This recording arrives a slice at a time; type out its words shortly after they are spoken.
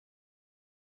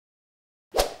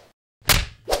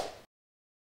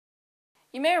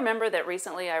You may remember that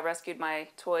recently I rescued my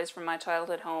toys from my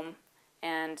childhood home,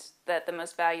 and that the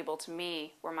most valuable to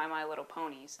me were my My Little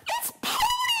Ponies. It's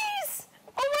ponies!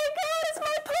 Oh my God, it's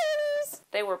my ponies!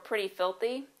 They were pretty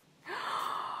filthy.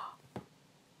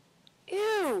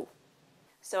 Ew!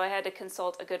 So I had to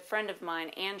consult a good friend of mine,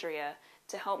 Andrea,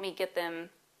 to help me get them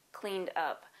cleaned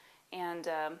up. And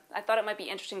I thought it might be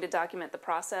interesting to document the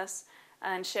process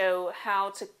and show how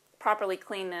to properly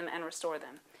clean them and restore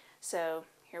them. So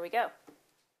here we go.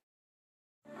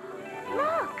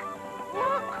 Look!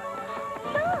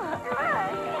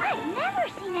 I've never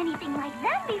seen anything like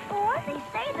them before. They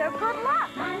say they're good luck.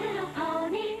 My Little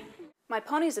Pony. My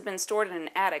ponies have been stored in an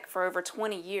attic for over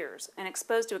 20 years and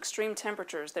exposed to extreme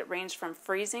temperatures that ranged from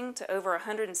freezing to over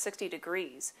 160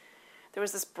 degrees. There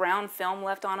was this brown film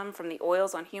left on them from the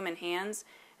oils on human hands,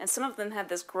 and some of them had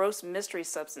this gross mystery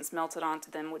substance melted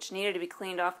onto them which needed to be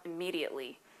cleaned off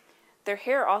immediately. Their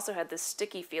hair also had this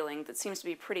sticky feeling that seems to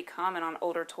be pretty common on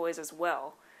older toys as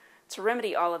well. To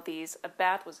remedy all of these, a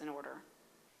bath was in order.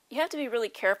 You have to be really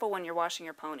careful when you're washing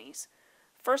your ponies.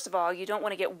 First of all, you don't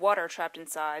want to get water trapped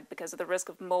inside because of the risk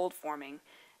of mold forming.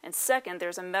 And second,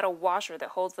 there's a metal washer that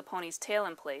holds the pony's tail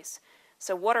in place,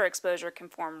 so water exposure can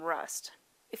form rust.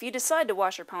 If you decide to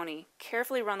wash your pony,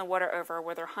 carefully run the water over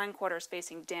with their hindquarters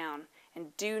facing down,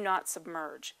 and do not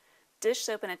submerge. Dish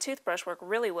soap and a toothbrush work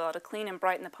really well to clean and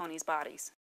brighten the pony's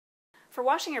bodies. For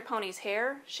washing your pony's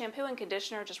hair, shampoo and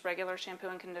conditioner, just regular shampoo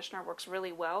and conditioner, works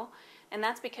really well, and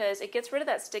that's because it gets rid of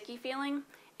that sticky feeling,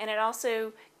 and it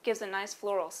also gives a nice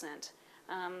floral scent.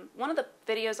 One of the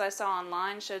videos I saw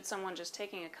online showed someone just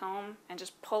taking a comb and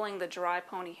just pulling the dry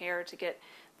pony hair to get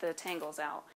the tangles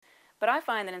out. But I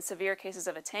find that in severe cases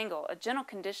of a tangle, a gentle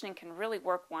conditioning can really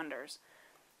work wonders.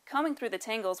 Combing through the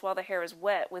tangles while the hair is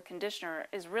wet with conditioner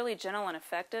is really gentle and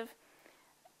effective,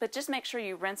 but just make sure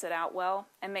you rinse it out well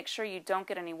and make sure you don't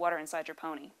get any water inside your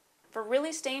pony. For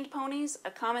really stained ponies, a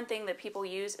common thing that people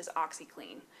use is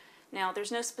OxiClean. Now,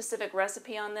 there's no specific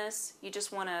recipe on this. You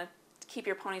just want to keep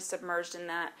your ponies submerged in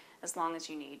that as long as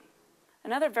you need.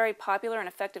 Another very popular and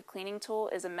effective cleaning tool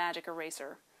is a magic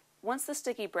eraser. Once the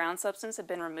sticky brown substance had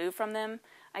been removed from them,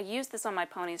 I used this on my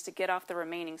ponies to get off the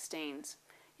remaining stains.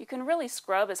 You can really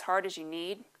scrub as hard as you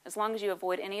need, as long as you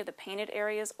avoid any of the painted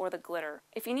areas or the glitter.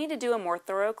 If you need to do a more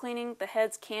thorough cleaning, the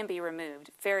heads can be removed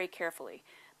very carefully.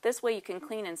 This way you can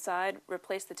clean inside,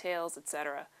 replace the tails,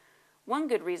 etc. One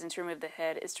good reason to remove the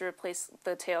head is to replace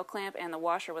the tail clamp and the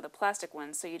washer with a plastic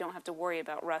one so you don't have to worry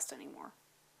about rust anymore.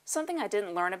 Something I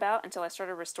didn't learn about until I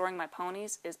started restoring my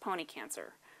ponies is pony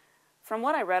cancer. From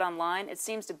what I read online, it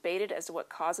seems debated as to what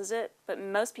causes it, but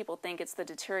most people think it's the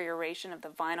deterioration of the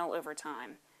vinyl over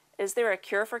time. Is there a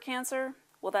cure for cancer?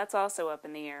 Well, that's also up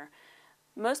in the air.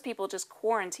 Most people just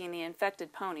quarantine the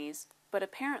infected ponies, but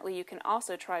apparently you can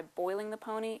also try boiling the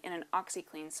pony in an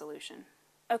OxiClean solution.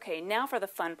 Okay, now for the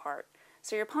fun part.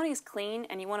 So your pony's clean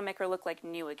and you want to make her look like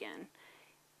new again.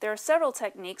 There are several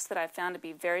techniques that I've found to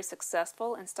be very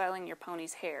successful in styling your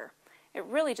pony's hair. It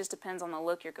really just depends on the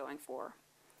look you're going for.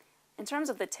 In terms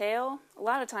of the tail, a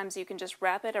lot of times you can just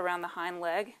wrap it around the hind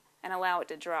leg and allow it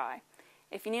to dry.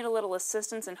 If you need a little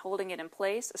assistance in holding it in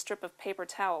place, a strip of paper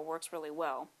towel works really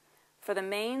well. For the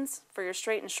manes, for your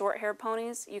straight and short haired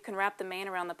ponies, you can wrap the mane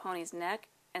around the pony's neck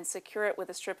and secure it with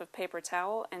a strip of paper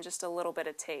towel and just a little bit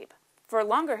of tape. For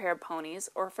longer haired ponies,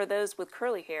 or for those with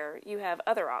curly hair, you have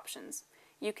other options.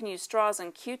 You can use straws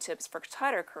and Q-tips for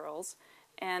tighter curls,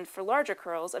 and for larger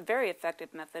curls, a very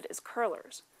effective method is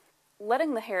curlers.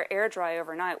 Letting the hair air dry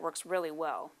overnight works really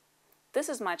well. This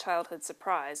is my childhood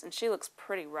surprise, and she looks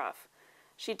pretty rough.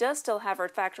 She does still have her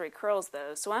factory curls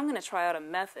though, so I'm going to try out a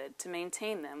method to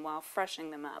maintain them while freshening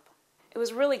them up. It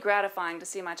was really gratifying to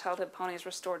see my childhood ponies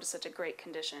restored to such a great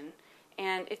condition,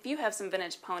 and if you have some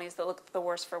vintage ponies that look the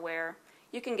worse for wear,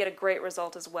 you can get a great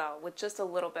result as well with just a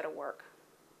little bit of work.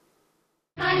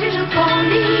 My little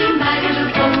pony, my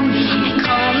little pony. I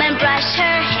comb and brush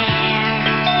her hair.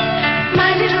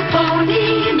 My little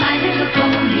pony, my little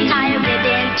pony. Tie a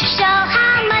ribbon to show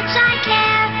how much I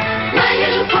care. My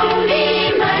little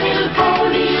pony, my little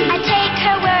pony. I take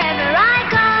her wherever I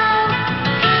go.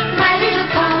 My little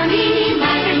pony,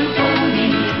 my little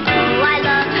pony. Oh, I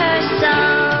love her so.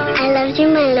 I love you,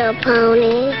 my little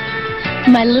pony.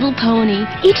 My Little Pony,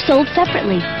 each sold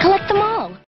separately. Collect them